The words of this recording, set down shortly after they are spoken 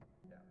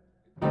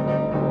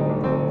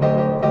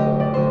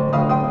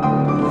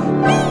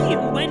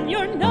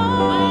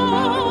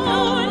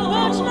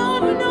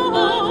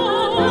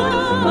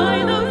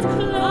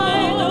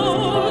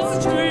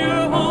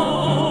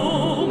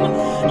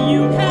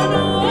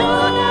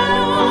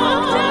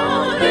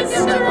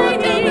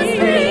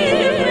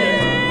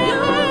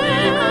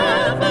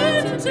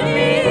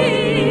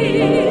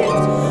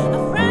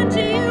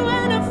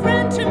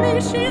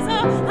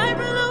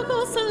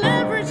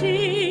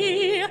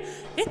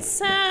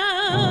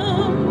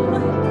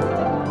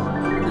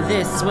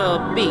This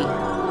will be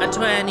a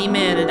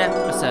 20-minute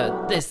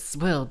episode. This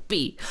will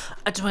be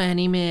a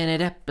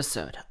 20-minute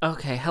episode.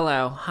 Okay,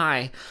 hello,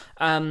 hi.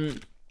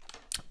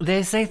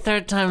 They say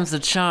third time's a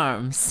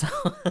charm, so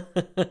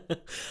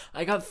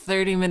I got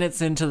 30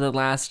 minutes into the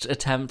last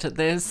attempt at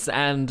this,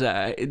 and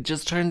it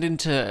just turned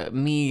into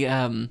me,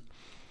 I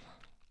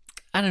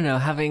don't know,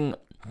 having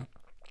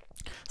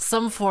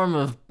some form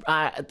of,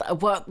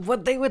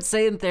 what they would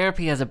say in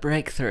therapy as a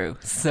breakthrough.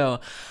 So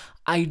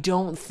I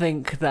don't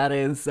think that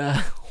is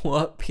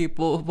what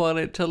people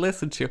wanted to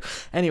listen to.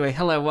 Anyway,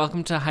 hello,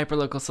 welcome to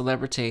Hyperlocal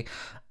Celebrity.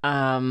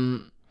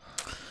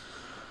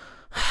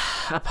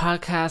 A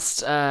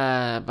podcast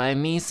by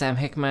me, Sam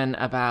Hickman,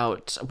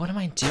 about what am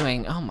I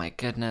doing? Oh my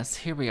goodness,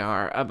 here we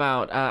are.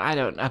 About I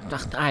don't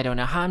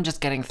know how I'm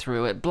just getting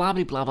through it. Blah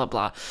blah blah blah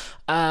blah.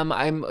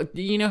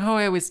 You know how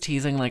I was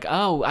teasing like,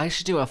 oh, I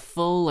should do a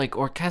full like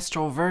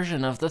orchestral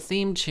version of the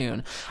theme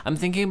tune. I'm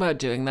thinking about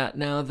doing that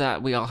now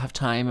that we all have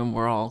time and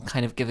we're all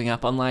kind of giving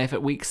up on life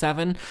at week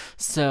 7.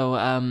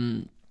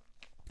 So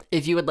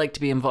if you would like to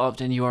be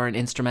involved and you are an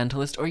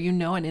instrumentalist, or you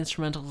know an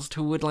instrumentalist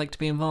who would like to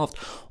be involved,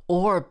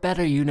 or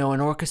better, you know an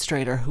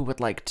orchestrator who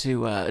would like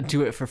to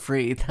do it for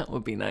free, that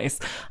would be nice.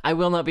 I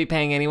will not be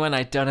paying anyone.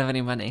 I don't have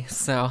any money,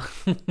 so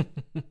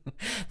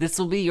this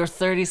will be your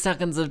 30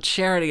 seconds of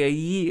charity a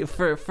year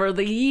for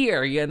the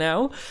year, you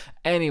know?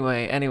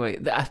 Anyway,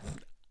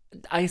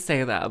 I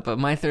say that, but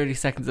my 30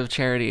 seconds of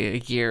charity a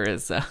year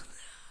is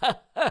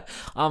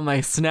on my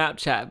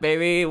Snapchat,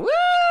 baby. Woo!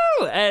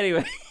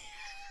 Anyway.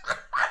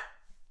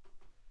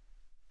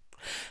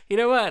 You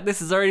know what?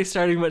 This is already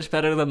starting much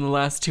better than the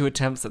last 2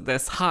 attempts at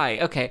this. Hi.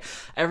 Okay.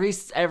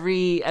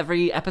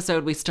 Every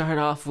episode we start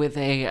off with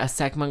a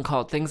segment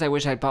called Things I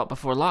Wish I'd Bought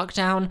Before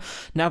Lockdown.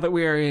 Now that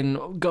we're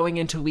going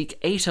into week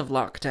 8 of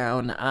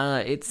lockdown,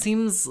 it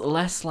seems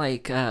less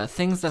like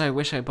things that I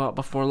wish I bought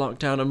before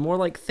lockdown and more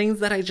like things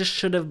that I just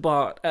should have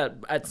bought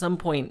at some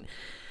point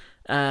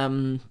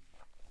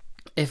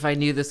if I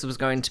knew this was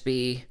going to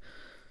be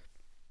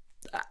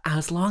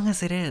as long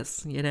as it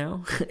is, you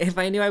know? If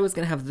I knew I was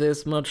going to have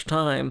this much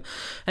time.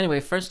 Anyway,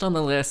 first on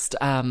the list,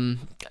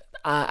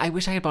 I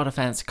wish I had bought a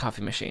fancy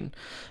coffee machine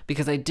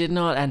because I did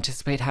not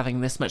anticipate having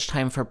this much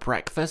time for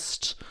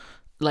breakfast.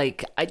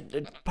 Like,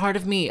 part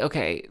of me,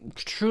 okay,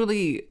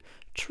 truly,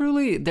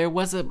 there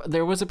was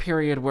a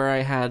period where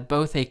I had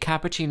both a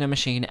cappuccino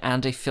machine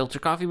and a filter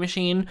coffee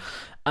machine.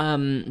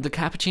 The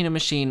cappuccino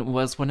machine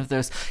was one of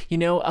those, you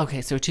know,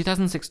 okay, so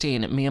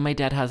 2016, me and my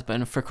dead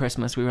husband for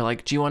Christmas, we were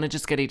like, do you want to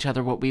just get each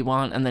other what we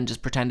want and then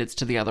just pretend it's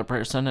to the other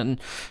person? And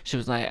she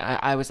was like,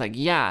 I was like,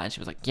 yeah. And she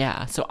was like,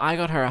 yeah. So I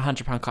got her a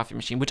 £100 coffee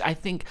machine, which I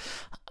think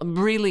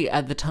really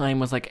at the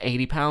time was like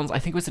 £80. I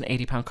think it was an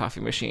 £80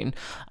 coffee machine.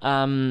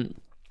 It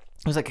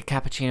was like a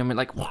cappuccino,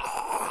 like,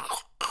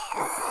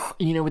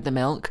 you know, with the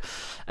milk.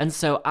 And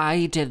so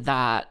I did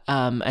that,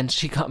 and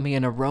she got me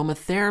an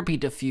aromatherapy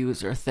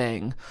diffuser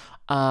thing,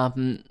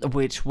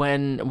 which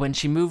when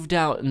she moved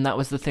out and that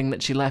was the thing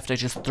that she left, I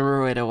just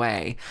threw it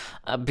away,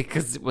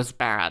 because it was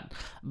bad.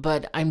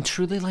 But I'm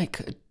truly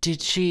like,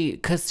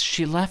 because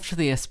she left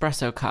the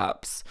espresso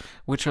cups,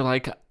 which are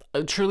like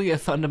truly a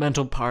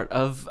fundamental part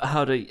of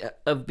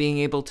of being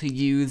able to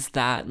use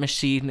that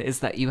machine, is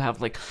that you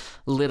have like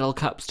little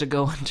cups to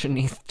go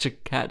underneath to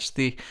catch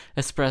the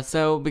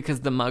espresso because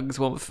the mugs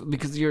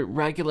because your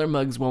regular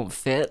mugs won't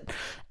fit.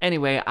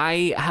 Anyway,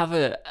 I have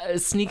a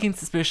sneaking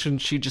suspicion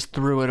she just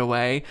threw it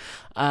away.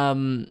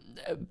 But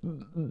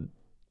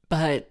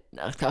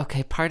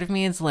okay, part of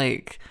me is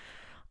like,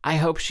 I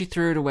hope she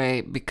threw it away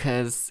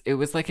because it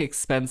was like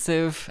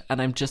expensive, and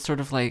I'm just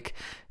sort of like,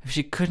 if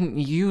she couldn't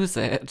use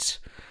it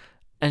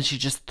and she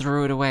just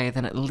threw it away,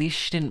 then at least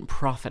she didn't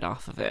profit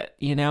off of it,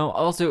 you know?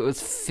 Also, it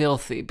was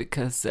filthy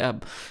because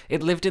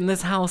it lived in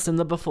this house in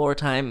the before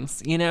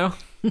times, you know?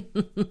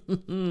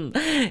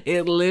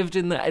 It lived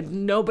in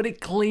nobody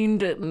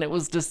cleaned it, and it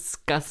was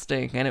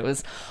disgusting, and it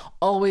was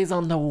always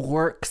on the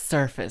work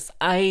surface.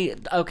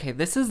 Okay,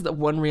 this is the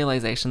one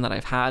realization that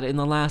I've had in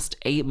the last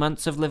 8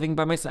 months of living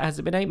by myself. Has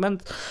it been 8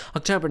 months?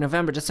 October,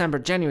 November, December,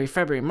 January,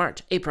 February,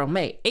 March, April,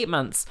 May. 8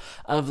 months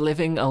of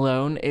living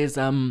alone is,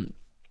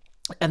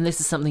 and this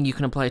is something you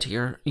can apply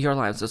to your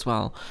lives as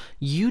well.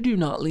 You do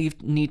not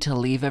need to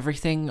leave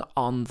everything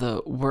on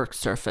the work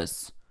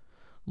surface.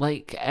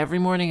 Like, every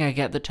morning I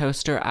get the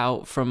toaster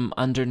out from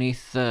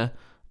underneath the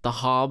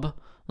hob.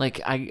 Like,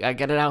 I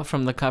get it out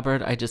from the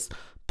cupboard. I just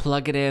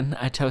plug it in.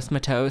 I toast my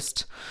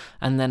toast.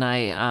 And then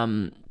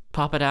I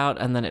pop it out.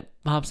 And then it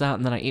pops out.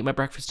 And then I eat my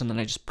breakfast. And then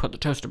I just put the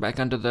toaster back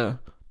under the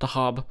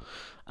hob.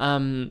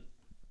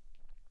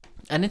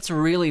 And it's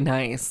really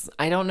nice.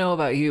 I don't know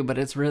about you, but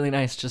it's really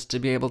nice just to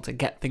be able to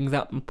get things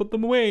out and put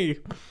them away.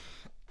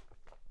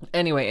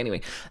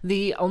 Anyway,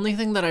 the only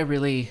thing that I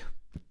really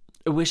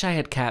wish I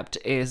had kept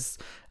is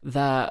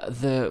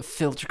the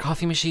filter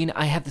coffee machine.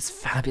 I have this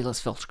fabulous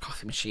filter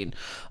coffee machine.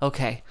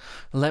 Okay,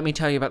 let me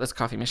tell you about this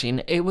coffee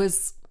machine. It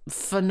was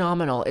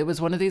phenomenal. It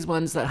was one of these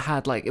ones that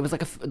had like, it was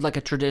like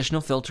a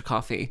traditional filter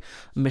coffee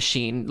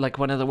machine, like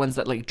one of the ones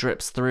that like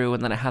drips through,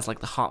 and then it has like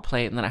the hot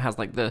plate, and then it has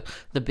like the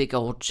big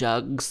old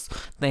jugs.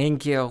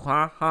 Thank you.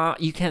 Ha ha.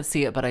 You can't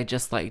see it, but I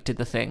just like did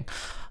the thing.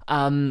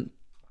 Um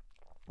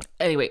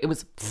Anyway, it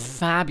was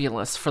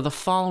fabulous for the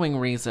following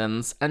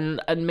reasons, and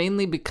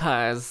mainly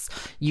because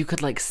you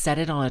could like set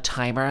it on a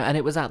timer, and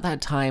it was at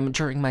that time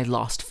during my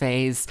lost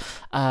phase,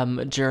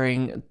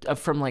 during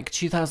from like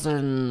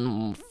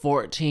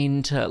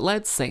 2014 to,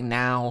 let's say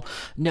now,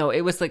 no, it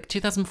was like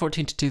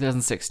 2014 to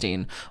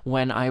 2016,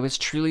 when I was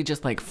truly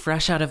just like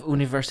fresh out of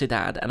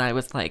universidad, and I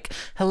was like,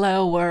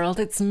 hello world,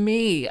 it's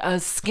me, a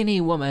skinny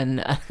woman.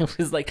 And I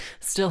was like,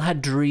 still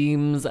had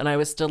dreams, and I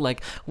was still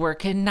like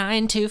working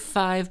 9 to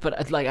 5,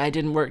 but like I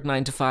didn't work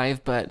 9 to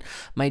 5, but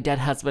my dead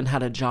husband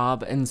had a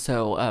job, and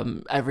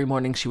so every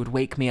morning she would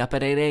wake me up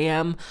at 8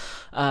 a.m.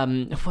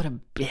 What a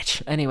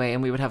bitch. Anyway,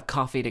 and we would have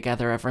coffee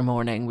together every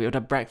morning. We would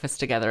have breakfast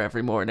together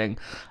every morning.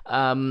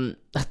 And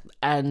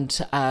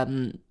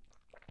I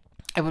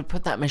would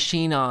put that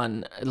machine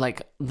on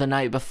like the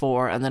night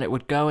before, and then it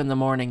would go in the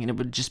morning, and it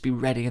would just be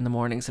ready in the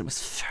morning. So it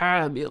was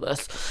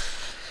fabulous.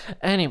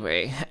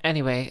 Anyway,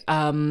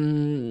 as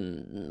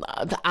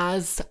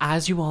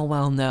you all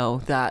well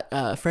know,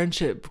 that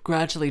friendship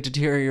gradually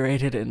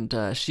deteriorated,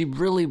 and she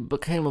really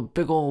became a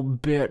big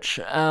old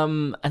bitch.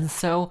 And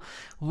so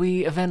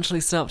we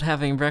eventually stopped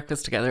having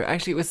breakfast together.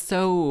 Actually, it was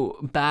so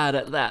bad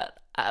at that.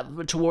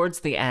 Towards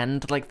the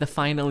end, like the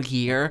final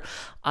year,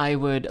 I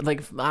would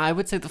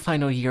say the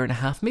final year and a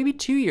half, maybe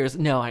 2 years.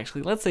 No,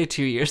 actually, let's say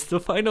 2 years. The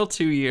final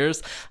 2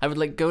 years, I would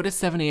like go to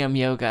 7 a.m.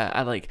 yoga.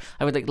 I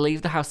would like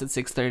leave the house at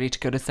 6:30 to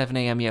go to 7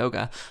 a.m.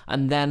 yoga,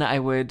 and then I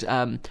would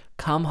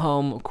come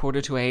home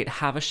 7:45,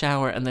 have a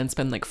shower, and then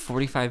spend like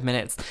 45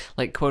 minutes,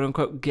 like quote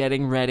unquote,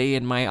 getting ready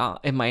in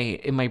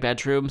my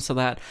bedroom, so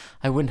that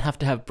I wouldn't have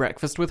to have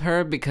breakfast with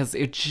her, because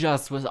it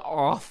just was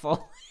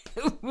awful.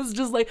 It was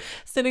just like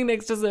sitting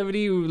next to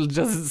somebody who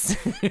just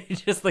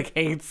just like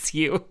hates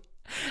you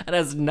and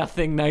has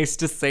nothing nice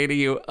to say to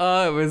you.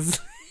 Oh,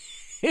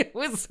 it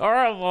was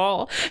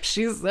horrible.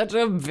 She's such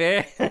a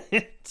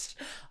bitch.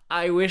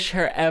 I wish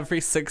her every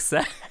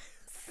success.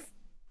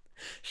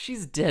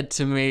 She's dead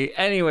to me.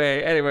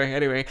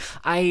 Anyway.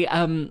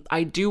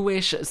 I do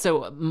wish.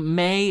 So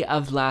May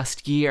of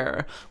last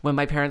year, when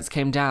my parents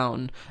came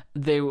down,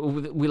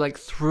 we like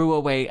threw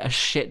away a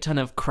shit ton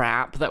of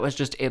crap that was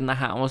just in the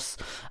house.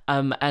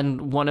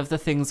 And one of the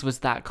things was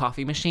that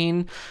coffee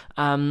machine.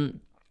 I'm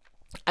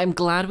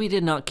glad we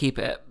did not keep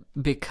it,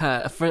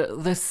 because for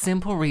the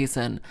simple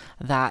reason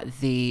that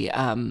the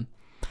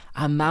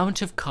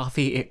amount of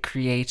coffee it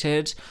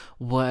created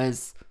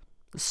was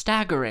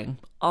staggering.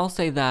 I'll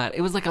say that.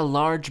 It was like a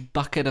large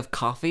bucket of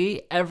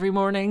coffee every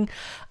morning,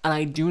 and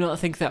I do not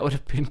think that would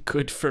have been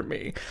good for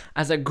me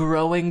as a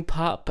growing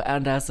pup,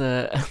 and as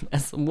a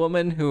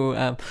woman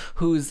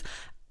whose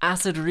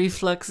acid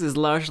reflux is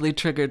largely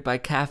triggered by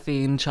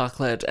caffeine,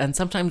 chocolate, and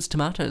sometimes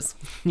tomatoes,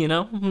 you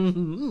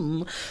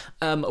know?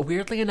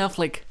 Weirdly enough,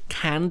 like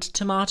canned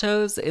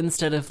tomatoes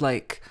instead of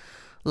like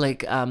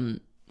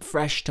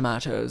fresh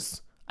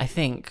tomatoes. I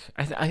think,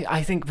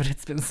 but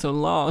it's been so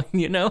long,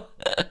 you know?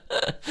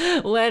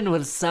 When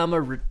will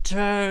summer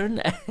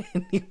return?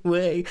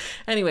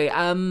 Anyway,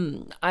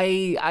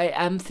 I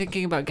am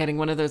thinking about getting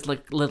one of those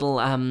like little,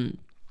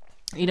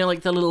 you know,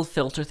 like the little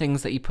filter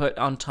things that you put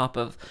on top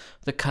of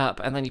the cup,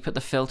 and then you put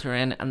the filter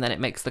in, and then it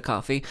makes the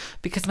coffee.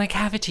 Because my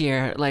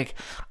cafetiere, like,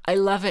 I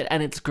love it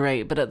and it's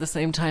great, but at the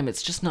same time,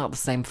 it's just not the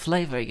same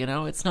flavor, you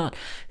know? It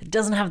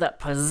doesn't have that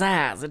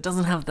pizzazz. It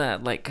doesn't have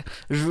that, like,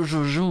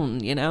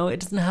 zhuzhuzhun, you know? It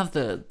doesn't have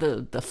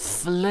the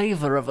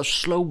flavor of a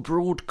slow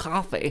brewed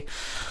coffee.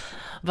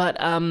 But,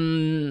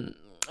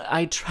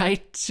 I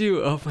tried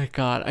to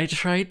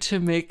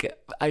make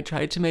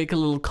a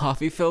little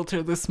coffee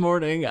filter this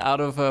morning out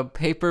of a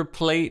paper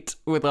plate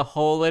with a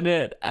hole in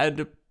it,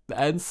 and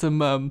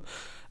some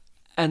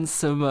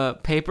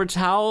paper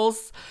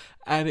towels,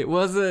 and it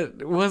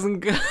wasn't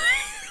good.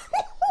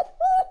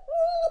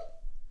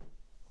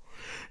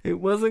 It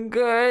wasn't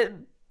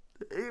good.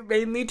 It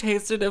mainly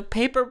tasted of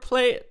paper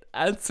plate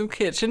and some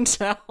kitchen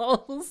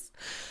towels.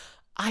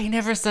 I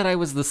never said I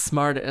was the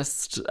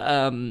smartest,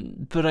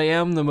 but I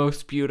am the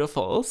most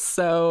beautiful.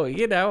 So,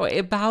 you know,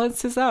 it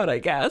balances out, I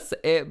guess.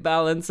 It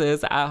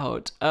balances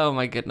out. Oh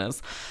my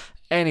goodness.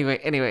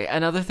 Anyway,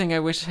 another thing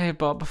I wish I had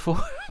bought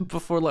before.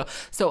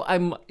 So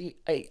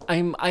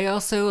I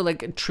also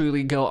like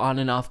truly go on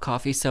and off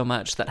coffee so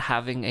much that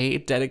having a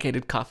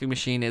dedicated coffee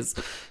machine is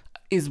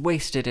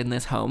wasted in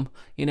this home.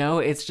 You know,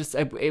 it's just,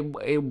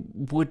 it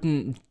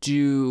wouldn't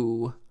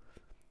do.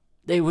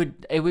 It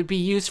would be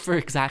used for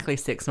exactly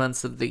 6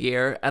 months of the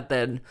year, and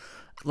then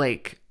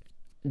like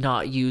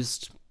not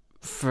used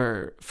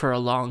for a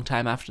long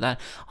time after that.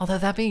 Although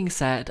that being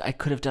said, I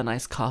could have done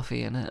iced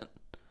coffee in it.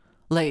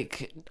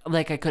 Like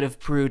I could have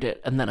brewed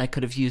it, and then I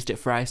could have used it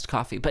for iced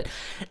coffee. But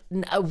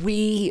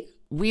we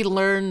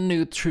learn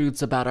new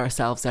truths about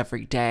ourselves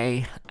every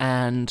day,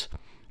 and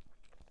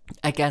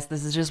I guess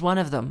this is just one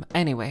of them.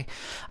 Anyway,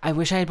 I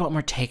wish I had bought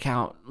more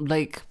takeout.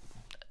 Like,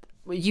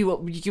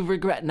 you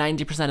regret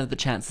 90% of the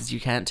chances you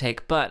can't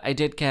take, but I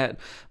did get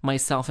my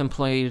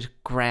self-employed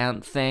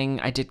grant thing.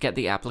 I did get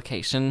the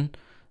application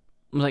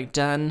like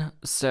done,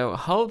 so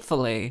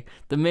hopefully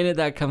the minute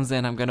that comes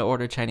in I'm going to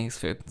order Chinese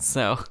food.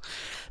 So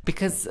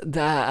because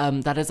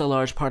that is a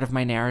large part of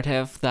my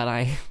narrative that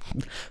I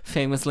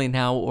famously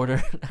now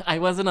order. I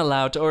wasn't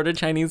allowed to order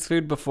Chinese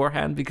food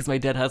beforehand because my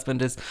dead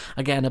husband is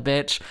again a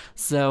bitch.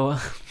 So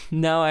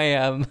now I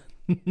am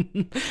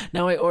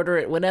now I order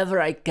it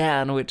whenever I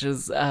can, which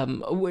is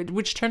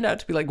which turned out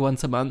to be like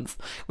once a month,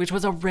 which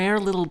was a rare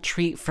little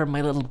treat for my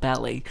little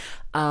belly.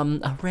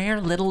 A rare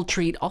little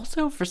treat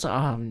also for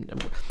some.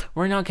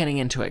 We're not getting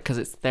into it because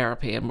it's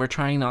therapy, and we're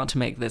trying not to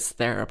make this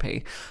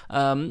therapy.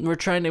 We're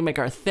trying to make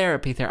our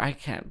therapy there. I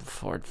can't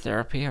afford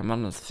therapy. I'm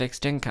on a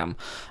fixed income.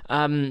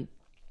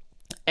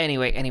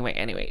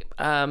 Anyway.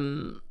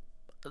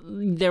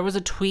 There was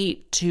a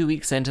tweet 2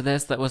 weeks into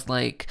this that was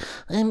like,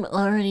 I'm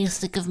already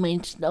sick of my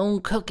own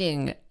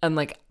cooking. And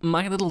like,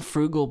 my little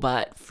frugal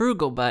butt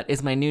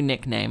is my new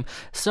nickname.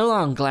 So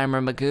long,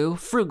 Glamour Magoo.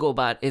 Frugal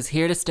butt is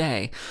here to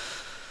stay.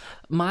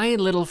 My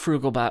little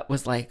frugal butt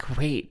was like,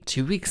 wait,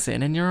 2 weeks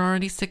in and you're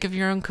already sick of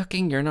your own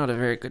cooking? You're not a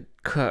very good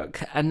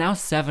cook. And now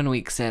 7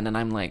 weeks in and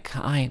I'm like,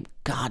 I'm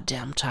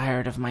goddamn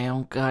tired of my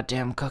own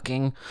goddamn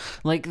cooking.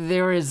 Like,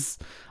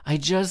 I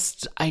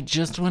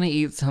just want to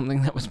eat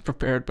something that was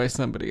prepared by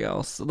somebody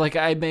else. Like,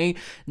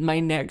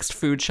 my next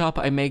food shop,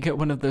 I may get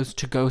one of those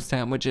to-go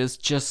sandwiches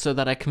just so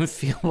that I can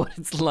feel what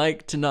it's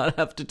like to not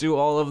have to do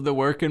all of the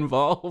work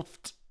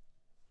involved.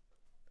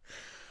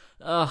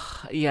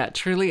 Yeah,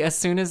 truly, as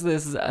soon as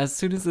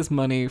this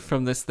money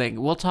from this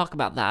thing, we'll talk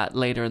about that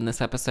later in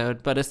this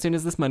episode, but as soon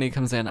as this money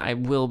comes in, I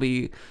will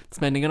be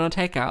spending it on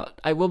takeout.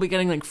 I will be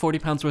getting like 40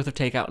 pounds worth of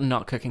takeout and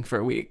not cooking for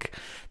a week.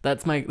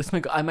 That's my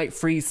I might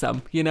freeze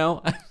some, you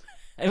know?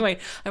 I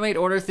might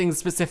order things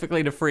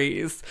specifically to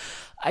freeze.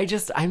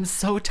 I'm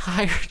so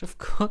tired of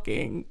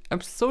cooking.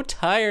 I'm so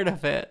tired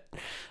of it.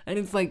 And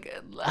it's like,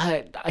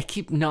 I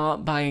keep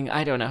not buying,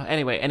 I don't know.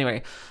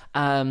 Anyway,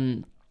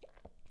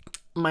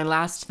 my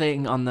last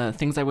thing on the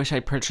things I wish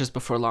I'd purchased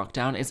before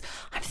lockdown is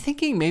I'm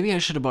thinking maybe I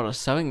should have bought a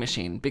sewing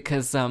machine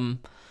because,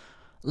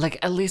 like,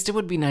 at least it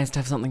would be nice to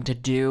have something to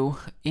do,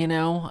 you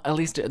know? At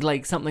least,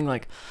 like, something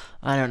like,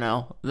 I don't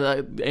know,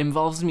 that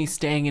involves me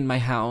staying in my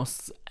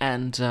house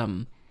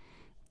and,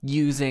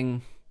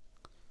 using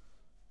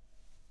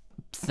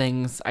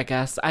things, I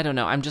guess. I don't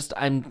know.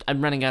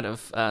 I'm running out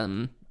of,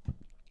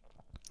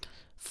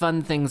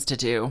 fun things to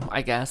do,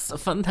 I guess.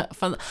 Fun.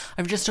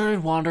 I've just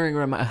started wandering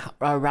around.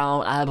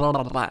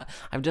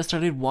 I've just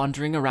started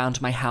wandering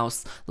around my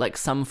house like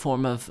some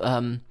form of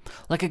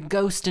like a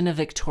ghost in a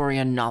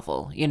Victorian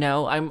novel. You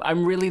know,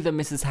 I'm really the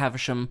Mrs.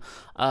 Havisham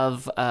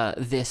of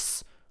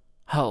this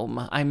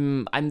home.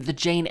 I'm the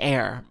Jane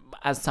Eyre,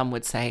 as some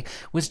would say.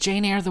 Was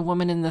Jane Eyre the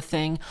woman in The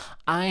Thing?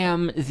 I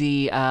am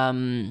the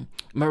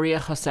Maria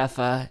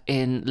Josefa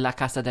in La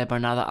Casa de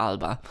Bernarda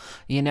Alba.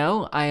 You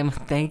know,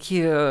 thank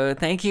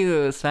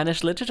you,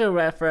 Spanish literature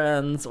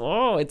reference.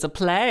 Oh, it's a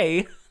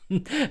play.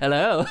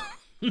 Hello.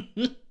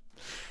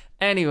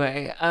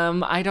 Anyway,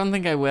 I don't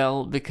think I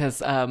will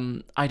because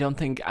I don't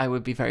think I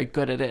would be very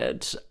good at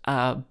it.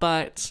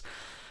 But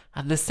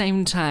at the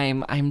same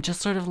time, I'm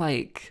just sort of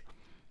like,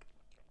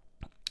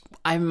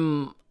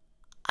 I'm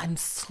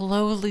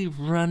slowly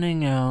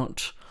running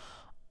out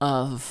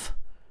of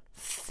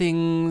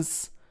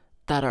things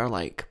that are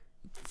like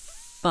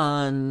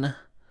fun,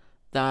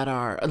 that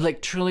are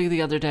like, truly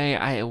the other day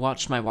I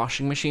watched my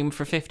washing machine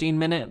for 15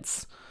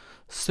 minutes.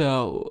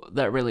 So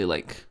that really,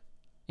 like,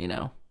 you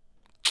know,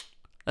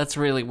 that's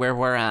really where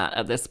we're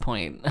at this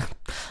point.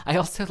 I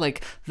also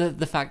like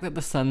the fact that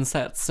the sun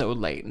sets so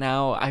late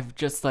now. I've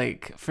just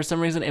like, for some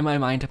reason in my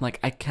mind, I'm like,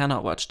 I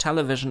cannot watch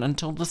television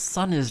until the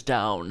sun is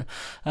down.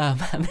 And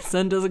the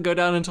sun doesn't go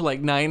down until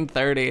like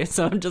 9:30.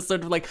 So I'm just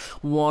sort of like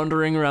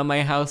wandering around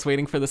my house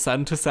waiting for the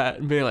sun to set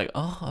and be like,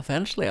 oh,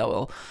 eventually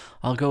I'll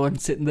go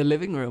and sit in the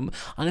living room.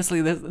 Honestly,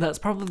 that's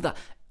probably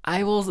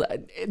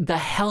the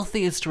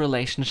healthiest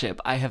relationship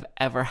I have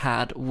ever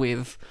had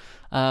with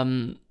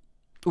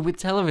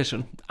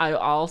television.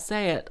 I'll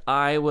say it.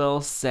 I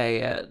will say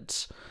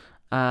it.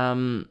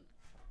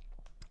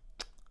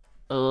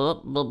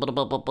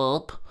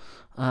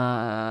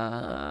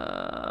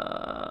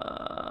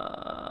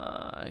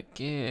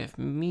 Give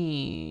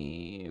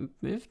me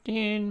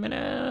 15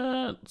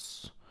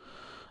 minutes.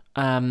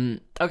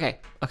 Okay.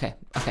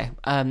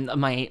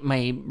 My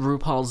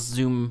RuPaul's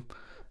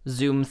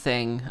Zoom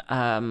thing,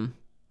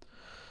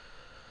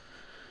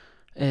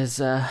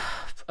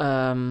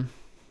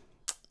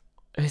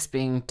 is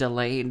being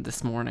delayed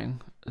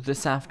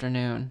this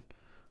afternoon.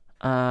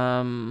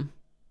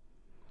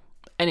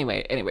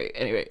 Anyway.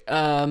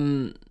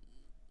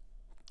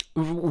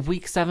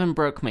 week 7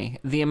 broke me.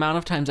 The amount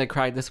of times I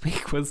cried this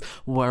week was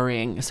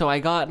worrying. So I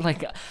got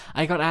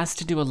asked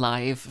to do a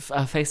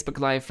Facebook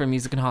live for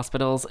Music in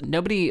Hospitals.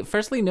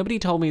 Nobody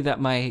told me that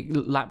my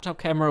laptop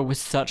camera was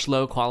such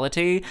low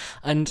quality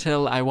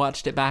until I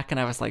watched it back and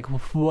I was like,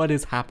 what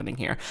is happening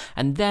here?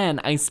 And then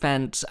I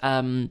spent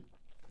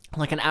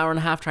like an hour and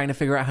a half trying to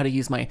figure out how to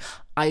use my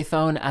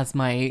iPhone as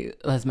my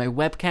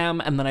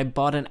webcam, and then I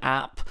bought an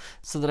app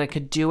so that I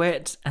could do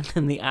it, and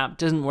then the app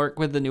didn't work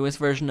with the newest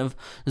version of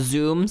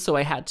Zoom, so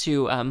I had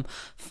to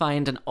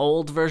find an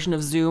old version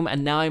of Zoom,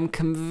 and now I'm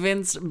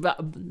convinced.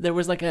 There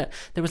was like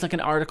an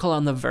article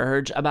on The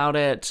Verge about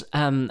it,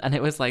 and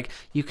it was like,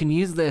 you can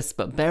use this,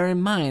 but bear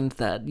in mind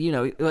that, you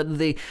know,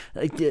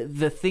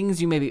 the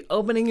things you may be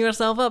opening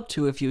yourself up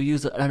to if you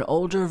use an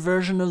older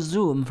version of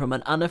Zoom from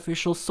an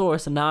unofficial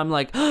source. And now I'm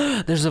like,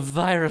 there's a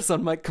virus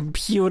on my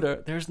computer.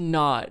 There's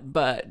not,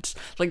 but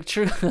like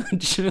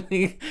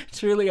truly,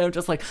 I'm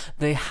just like,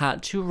 they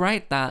had to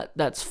write that.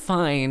 That's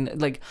fine.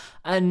 Like,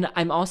 and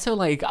I'm also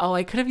like, oh,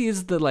 I could have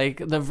used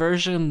the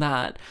version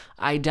that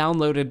I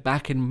downloaded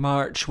back in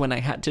March when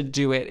I had to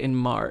do it in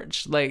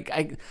March.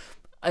 Like,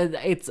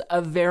 it's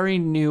a very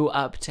new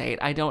update.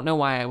 I don't know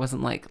why I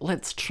wasn't like,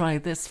 let's try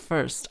this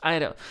first.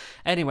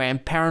 Anyway, I'm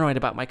paranoid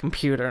about my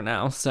computer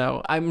now,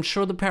 so I'm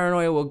sure the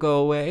paranoia will go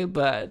away,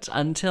 but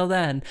until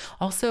then,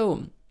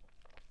 also,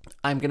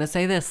 I'm gonna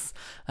say this,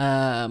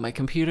 my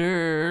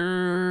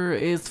computer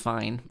is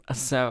fine,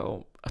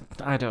 so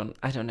I don't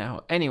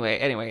know.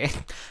 Anyway.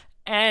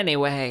 My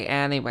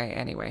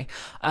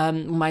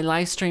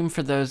live stream,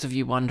 for those of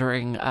you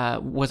wondering,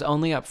 was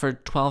only up for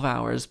 12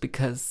 hours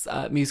because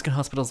Music in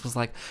Hospitals was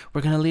like,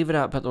 we're gonna leave it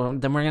up, but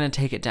then we're gonna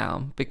take it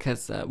down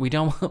because we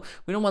don't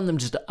want them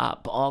just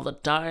up all the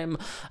time.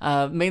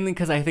 Mainly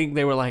because I think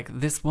they were like,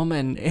 this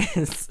woman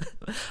is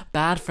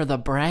bad for the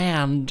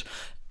brand.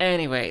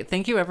 Anyway,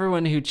 thank you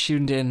everyone who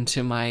tuned in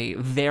to my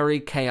very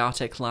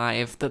chaotic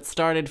live that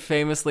started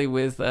famously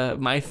with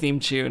my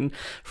theme tune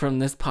from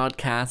this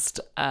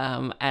podcast,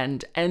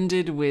 and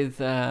ended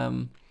with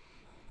a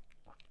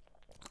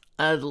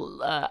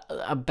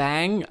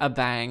bang.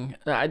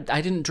 I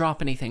didn't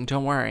drop anything.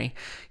 Don't worry.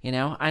 You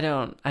know, I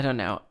don't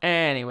know.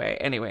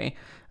 Anyway.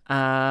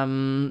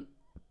 Oh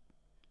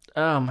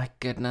my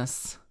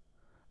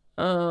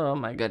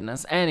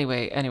goodness.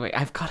 Anyway,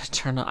 I've got to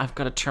turn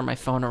my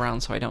phone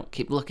around so I don't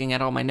keep looking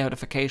at all my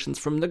notifications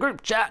from the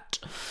group chat.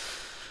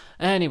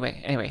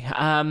 Anyway,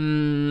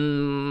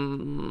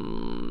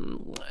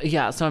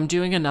 yeah, so I'm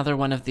doing another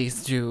one of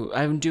these too.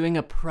 I'm doing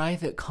a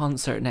private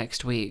concert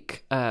next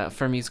week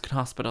for Music in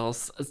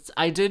Hospitals.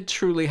 I did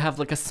truly have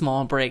like a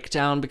small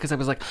breakdown because I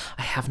was like,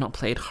 I have not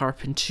played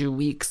harp in 2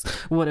 weeks.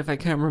 What if I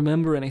can't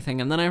remember anything?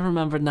 And then I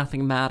remembered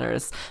nothing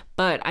matters.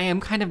 But I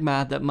am kind of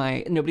mad that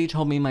nobody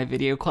told me my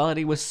video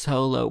quality was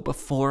so low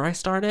before I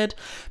started,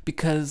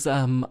 because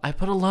I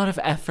put a lot of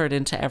effort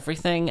into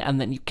everything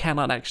and then you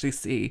cannot actually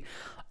see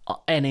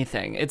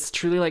anything. It's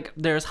truly like,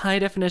 there's high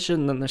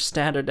definition, then there's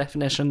standard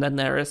definition, then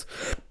there is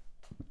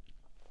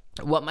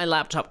what my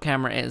laptop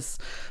camera is.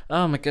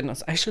 Oh my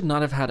goodness, I should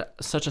not have had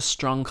such a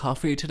strong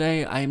coffee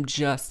today. I'm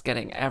just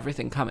getting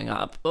everything coming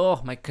up.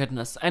 Oh my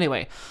goodness.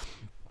 Anyway,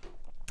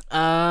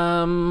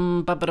 I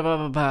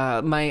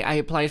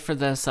applied for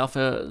the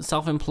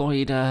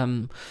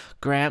self-employed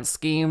grant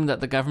scheme that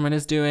the government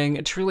is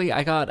doing. Truly,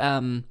 I got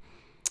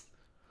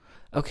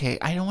okay,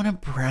 I don't want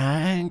to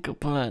brag,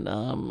 but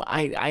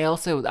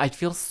I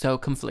feel so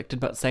conflicted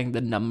about saying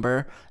the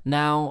number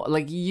now.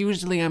 Like,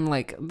 usually I'm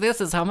like,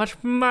 this is how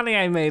much money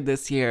I made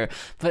this year.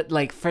 But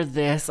like, for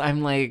this,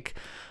 I'm like,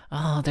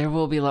 oh, there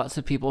will be lots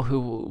of people who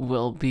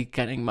will be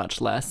getting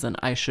much less, and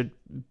I should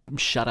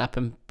shut up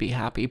and be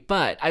happy.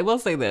 But I will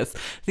say this,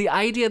 the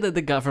idea that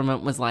the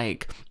government was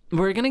like,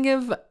 we're going to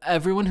give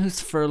everyone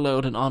who's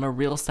furloughed and on a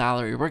real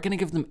salary, we're going to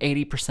give them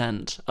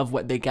 80% of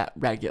what they get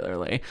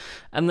regularly.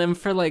 And then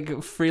for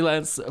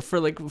freelancers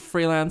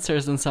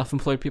and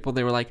self-employed people,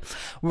 they were like,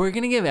 we're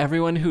going to give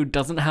everyone who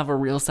doesn't have a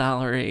real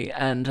salary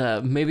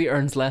and maybe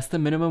earns less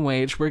than minimum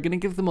wage, we're going to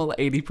give them all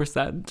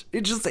 80%.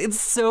 It's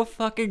so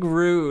fucking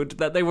rude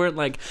that they weren't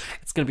like,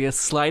 it's going to be a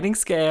sliding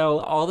scale.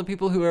 All the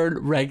people who earn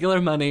regular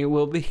money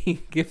will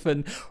be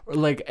given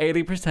like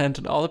 80%,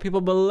 and all the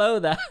people below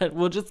that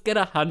will just get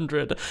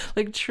 100.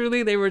 Like,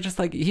 truly, they were just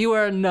like, you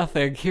are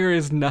nothing. Here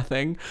is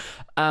nothing.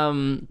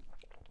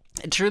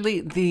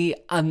 Truly,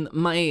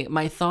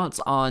 my thoughts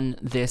on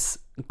this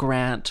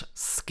grant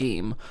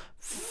scheme.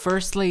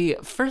 Firstly,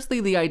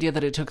 the idea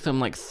that it took them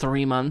like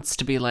 3 months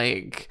to be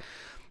like,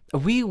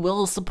 we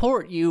will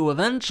support you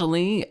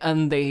eventually,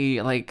 and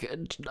they like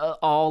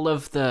all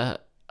of the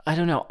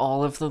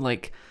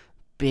like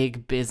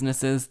big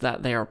businesses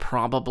that they are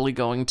probably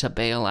going to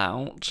bail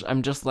out.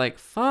 I'm just like,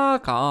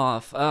 fuck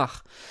off. Ugh.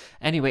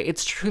 Anyway,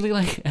 it's truly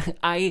like,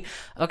 my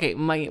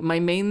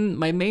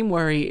main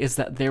worry is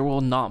that there will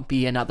not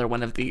be another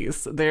one of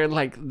these. They're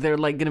like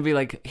gonna be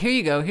like, here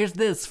you go, here's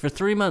this for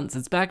 3 months,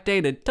 it's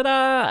backdated,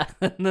 ta-da!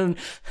 And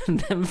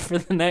then for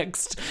the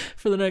next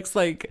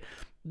like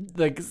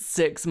like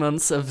 6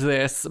 months of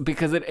this,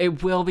 because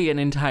it will be an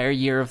entire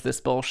year of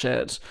this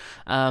bullshit.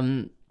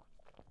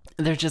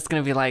 They're just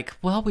gonna be like,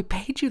 well, we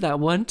paid you that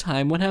one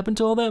time. What happened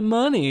to all that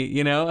money?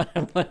 You know?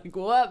 I'm like,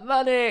 what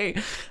money?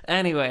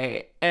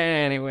 Anyway.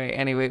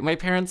 My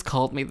parents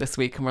called me this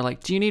week and were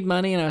like, do you need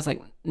money? And I was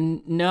like,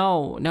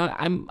 no,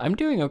 I'm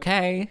doing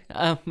okay.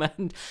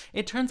 And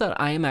it turns out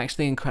I am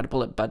actually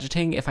incredible at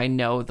budgeting if I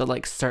know the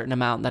like certain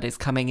amount that is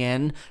coming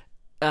in.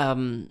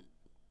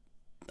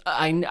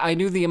 I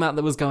knew the amount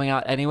that was going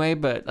out anyway,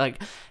 but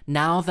like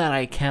now that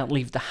I can't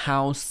leave the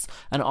house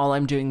and all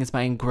I'm doing is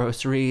buying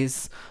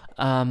groceries,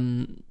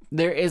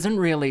 there isn't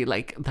really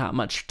like that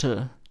much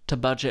to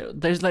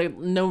budget. There's like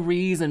no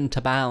reason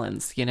to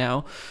balance, you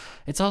know?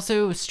 It's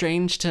also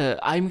strange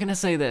I'm gonna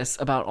say this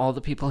about all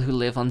the people who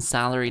live on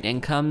salaried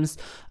incomes.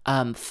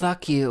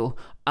 Fuck you.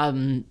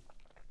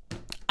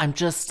 I'm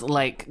just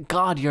like,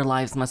 God, your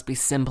lives must be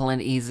simple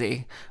and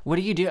easy. What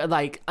do you do?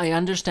 Like, I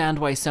understand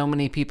why so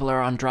many people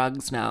are on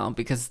drugs now,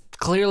 because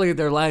clearly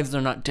their lives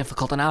are not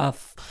difficult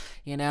enough,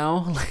 you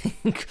know?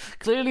 Like,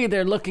 clearly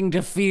they're looking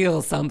to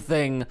feel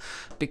something,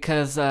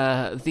 because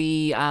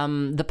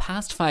the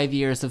past 5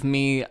 years of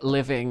me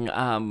living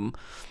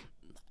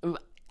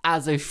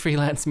as a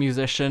freelance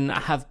musician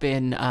have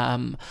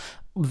been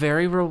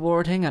very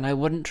rewarding, and I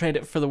wouldn't trade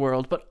it for the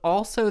world, but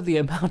also the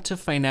amount of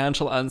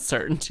financial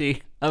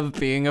uncertainty of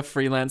being a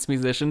freelance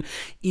musician,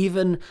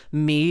 even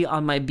me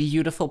on my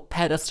beautiful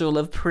pedestal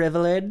of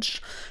privilege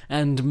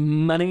and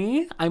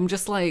money, I'm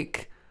just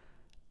like,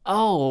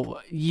 oh,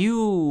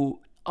 you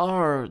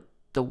are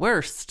the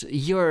worst.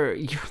 You're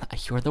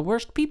the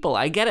worst people.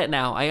 I get it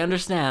now. I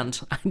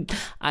understand.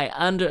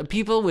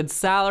 People with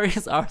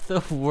salaries are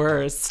the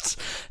worst.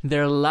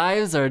 Their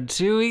lives are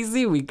too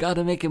easy. We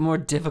gotta make it more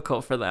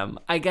difficult for them.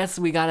 I guess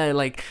we gotta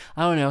like,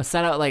 I don't know,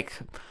 set out like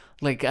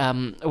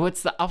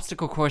what's the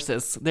obstacle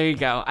courses? There you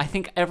go. I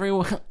think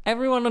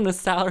everyone on a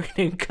salaried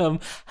income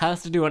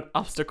has to do an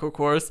obstacle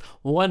course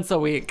once a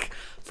week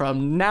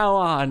from now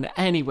on.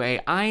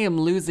 Anyway, I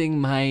am losing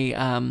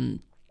my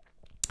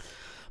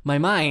my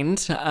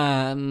mind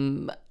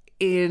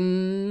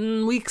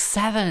in week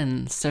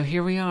 7. So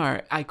here we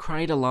are. I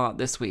cried a lot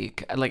this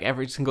week. Like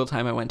every single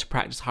time I went to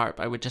practice harp,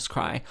 I would just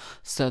cry.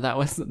 So that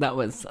was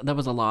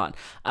a lot.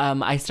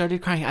 I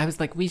started crying. I was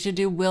like, we should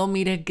do We'll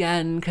Meet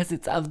Again because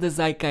it's of the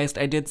zeitgeist.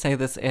 I did say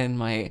this in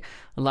my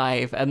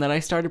live, and then I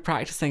started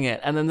practicing it.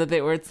 And then the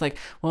bit where it's like,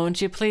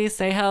 won't you please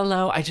say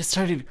hello? I just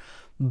started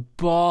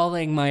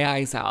bawling my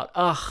eyes out.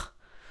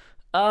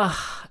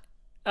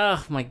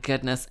 Oh my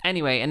goodness.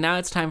 Anyway, and now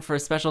it's time for a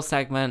special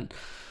segment.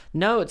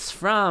 Notes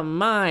from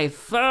my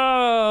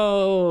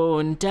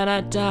phone. Da da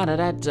da da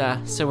da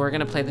da. So we're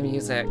gonna play the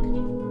music.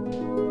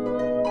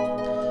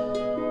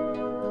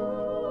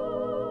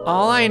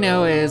 All I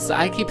know is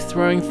I keep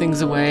throwing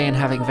things away and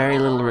having very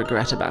little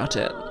regret about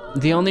it.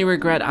 The only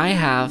regret I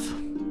have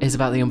is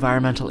about the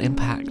environmental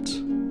impact.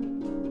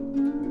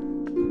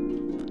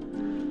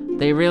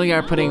 They really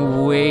are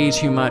putting way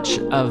too much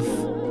of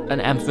an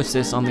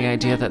emphasis on the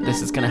idea that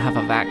this is going to have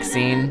a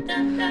vaccine,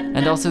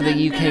 and also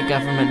the UK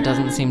government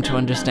doesn't seem to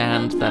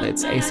understand that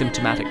it's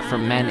asymptomatic for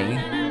many,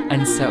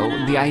 and so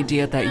the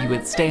idea that you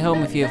would stay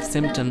home if you have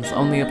symptoms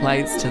only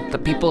applies to the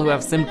people who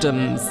have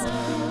symptoms.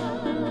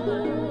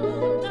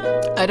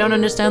 I don't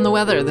understand the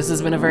weather. This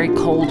has been a very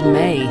cold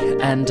May,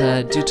 and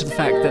due to the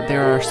fact that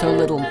there are so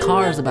little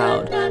cars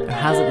about, there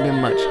hasn't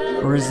been much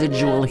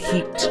residual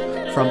heat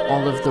from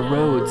all of the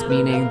roads,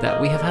 meaning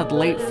that we have had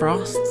late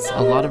frosts,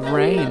 a lot of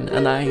rain,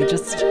 and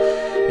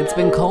it's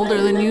been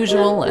colder than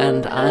usual,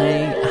 and I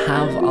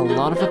have a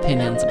lot of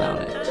opinions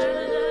about it.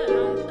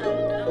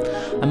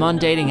 I'm on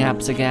dating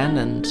apps again,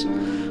 and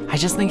I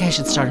just think I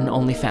should start an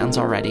OnlyFans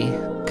already,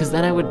 because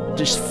then I would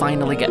just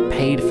finally get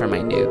paid for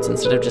my nudes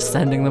instead of just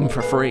sending them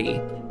for free.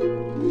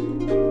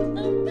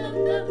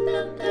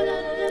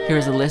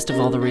 Here's a list of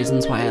all the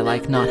reasons why I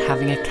like not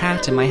having a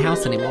cat in my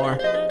house anymore.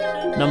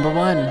 Number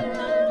 1.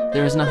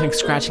 There is nothing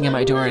scratching at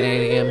my door at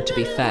 8 a.m. to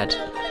be fed.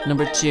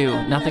 Number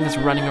 2, nothing is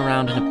running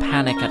around in a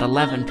panic at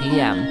 11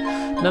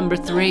 p.m. Number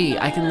 3,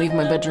 I can leave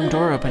my bedroom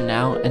door open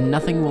now, and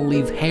nothing will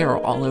leave hair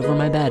all over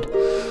my bed.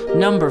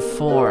 Number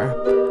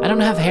 4, I don't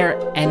have hair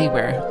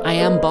anywhere. I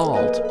am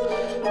bald.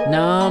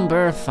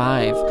 Number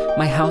 5,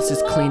 my house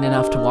is clean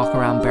enough to walk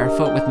around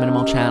barefoot with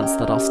minimal chance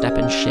that I'll step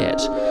in shit.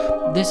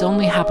 This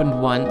only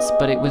happened once,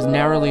 but it was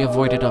narrowly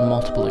avoided on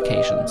multiple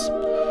occasions.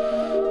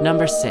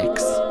 Number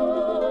 6,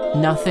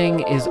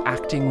 nothing is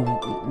acting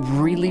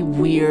really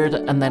weird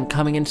and then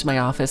coming into my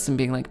office and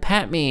being like,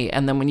 pet me.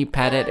 And then when you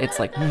pet it, it's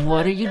like,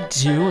 what are you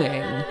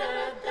doing?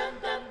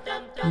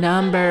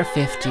 Number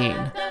 15.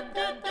 I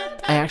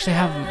actually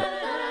have,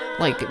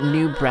 like,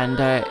 new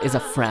Brenda is a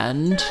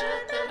friend,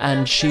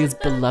 and she's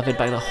beloved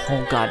by the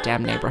whole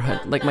goddamn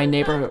neighborhood. Like, my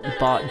neighbor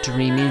bought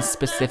Dreamies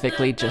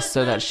specifically just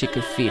so that she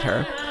could feed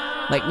her.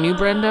 Like, new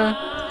Brenda,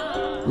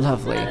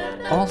 lovely.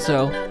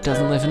 Also,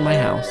 doesn't live in my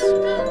house.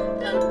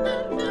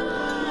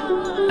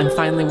 I'm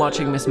finally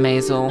watching Miss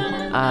Maisel,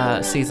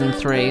 season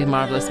 3,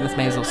 Marvelous Miss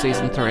Maisel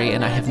season 3,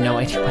 and I have no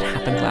idea what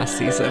happened last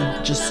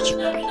season. Just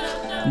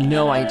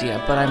No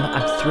idea, but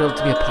I'm thrilled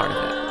to be a part of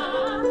it.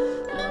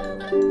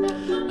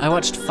 I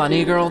watched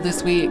Funny Girl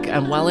this week,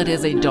 and while it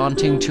is a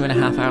daunting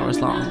 2.5 hours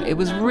long, it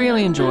was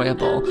really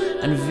enjoyable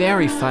and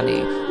very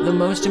funny. The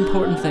most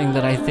important thing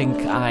that I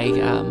think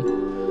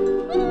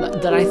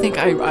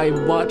I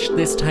watched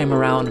this time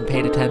around and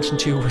paid attention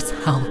to was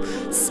how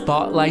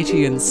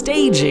spotlighty and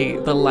stagey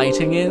the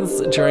lighting is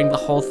during the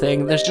whole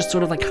thing. There's just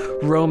sort of like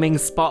roaming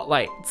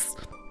spotlights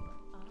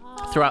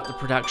throughout the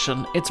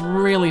production. It's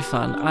really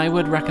fun. I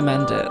would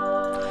recommend it.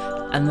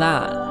 And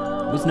that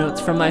was notes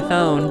from my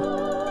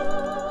phone.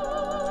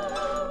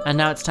 And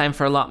now it's time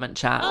for allotment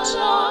chat.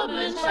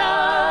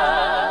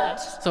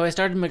 So I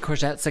started my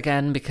courgettes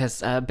again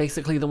because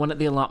basically the one at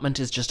the allotment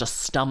is just a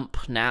stump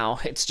now.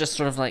 It's just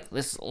sort of like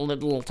this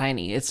little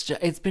tiny.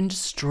 It's been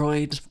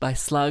destroyed by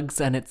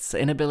slugs and its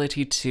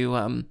inability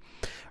to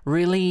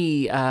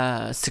really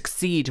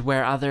succeed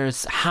where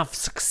others have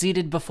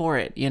succeeded before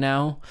it, you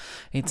know?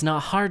 It's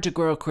not hard to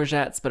grow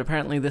courgettes, but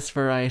apparently this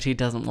variety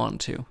doesn't want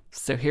to.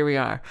 So here we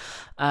are.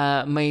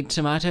 My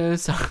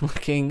tomatoes are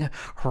looking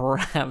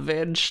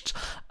ravaged,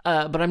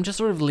 but I'm just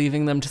sort of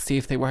leaving them to see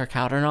if they work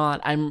out or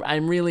not.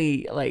 I'm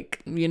really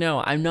like, you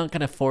know, I'm not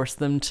gonna force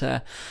them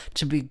to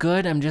be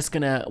good. I'm just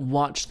gonna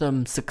watch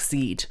them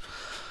succeed.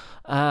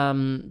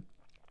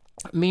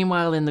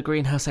 Meanwhile, in the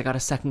greenhouse, I got a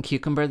second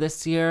cucumber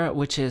this year,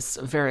 which is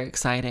very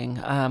exciting.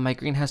 My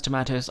greenhouse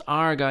tomatoes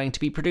are going to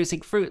be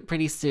producing fruit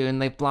pretty soon.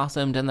 They've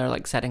blossomed and they're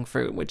like setting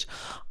fruit, which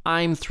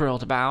I'm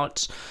thrilled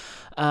about.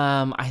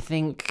 I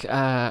think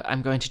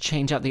I'm going to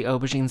change out the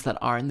aubergines that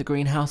are in the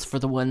greenhouse for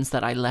the ones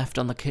that I left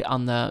on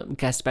the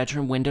guest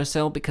bedroom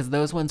windowsill, because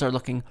those ones are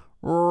looking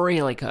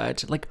really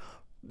good, like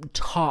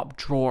top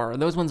drawer.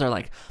 Those ones are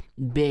like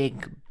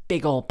big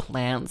old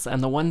plants,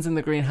 and the ones in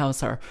the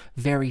greenhouse are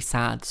very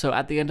sad. So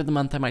at the end of the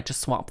month, I might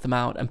just swap them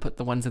out and put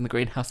the ones in the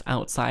greenhouse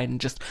outside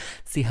and just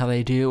see how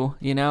they do,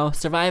 you know?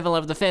 Survival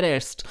of the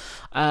fittest.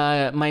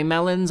 My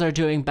melons are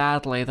doing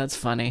badly. That's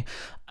funny.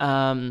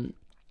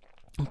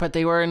 But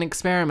they were an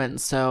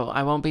experiment, so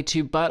I won't be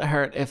too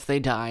butthurt if they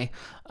die.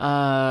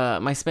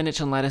 My spinach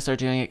and lettuce are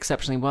doing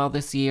exceptionally well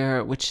this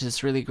year, which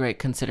is really great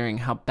considering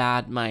how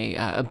bad my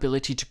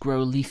ability to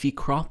grow leafy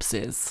crops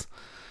is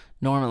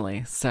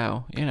normally.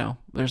 So, you know,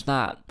 there's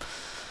that.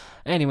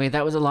 Anyway,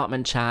 that was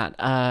allotment chat.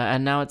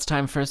 And now it's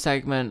time for a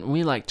segment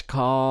we like to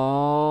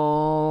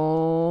call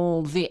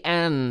The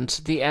End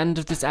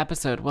of this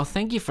episode. Well,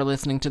 thank you for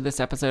listening to this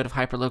episode of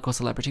Hyperlocal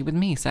Celebrity with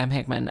me, Sam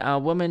Hickman, a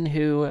woman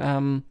who, I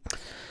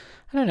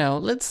don't know,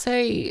 let's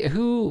say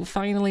who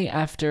finally,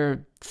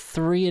 after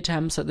 3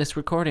 attempts at this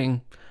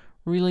recording,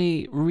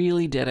 really,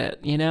 really did it.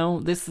 You know,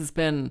 this has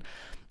been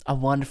a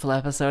wonderful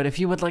episode. If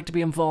you would like to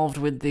be involved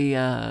with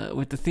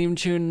the theme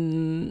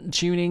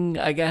tuning,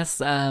 I guess,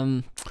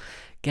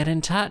 get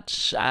in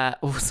touch.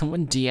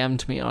 Someone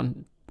DM'd me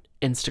on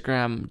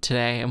Instagram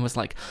today and was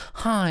like,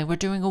 "Hi, we're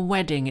doing a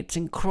wedding. It's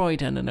in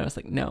Croydon," and I was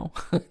like, "No,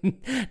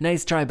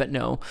 nice try, but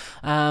no."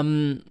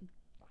 My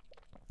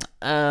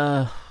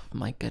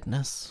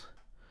goodness.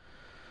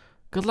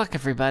 Good luck,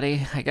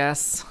 everybody. I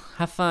guess.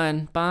 Have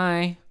fun.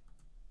 Bye.